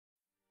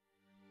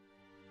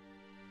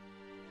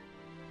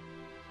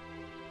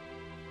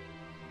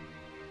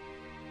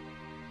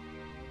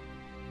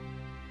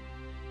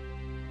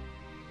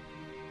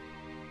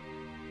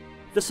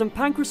The St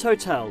Pancras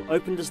Hotel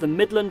opened as the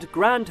Midland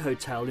Grand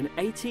Hotel in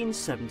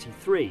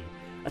 1873,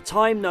 a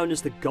time known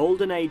as the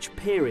Golden Age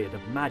period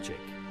of magic.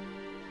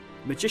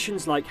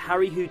 Magicians like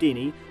Harry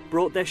Houdini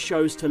brought their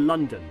shows to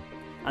London,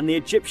 and the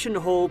Egyptian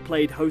Hall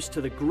played host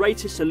to the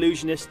greatest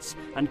illusionists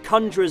and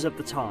conjurers of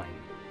the time.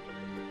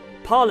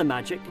 Parlour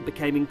magic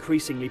became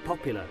increasingly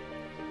popular.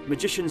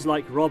 Magicians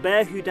like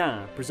Robert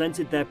Houdin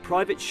presented their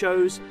private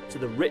shows to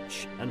the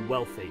rich and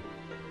wealthy.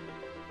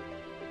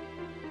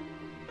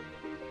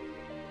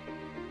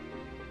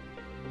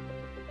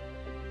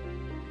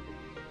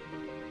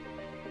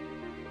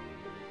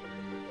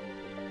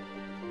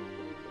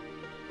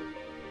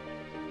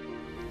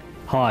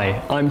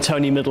 Hi, I'm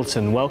Tony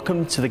Middleton.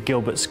 Welcome to the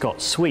Gilbert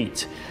Scott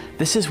Suite.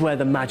 This is where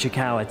the Magic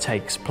Hour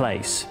takes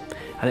place.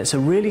 And it's a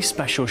really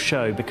special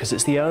show because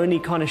it's the only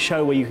kind of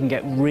show where you can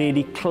get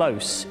really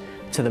close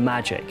to the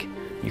magic.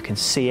 You can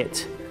see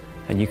it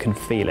and you can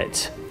feel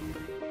it.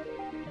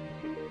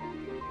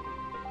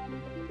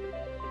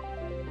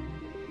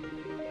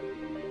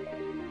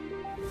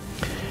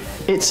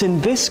 It's in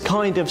this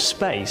kind of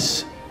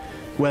space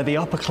where the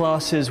upper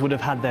classes would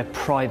have had their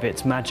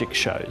private magic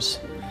shows.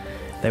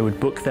 They would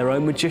book their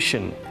own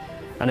magician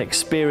and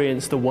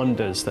experience the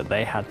wonders that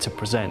they had to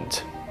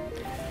present.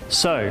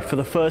 So, for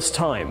the first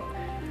time,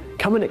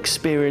 come and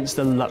experience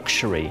the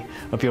luxury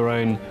of your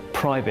own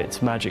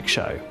private magic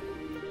show.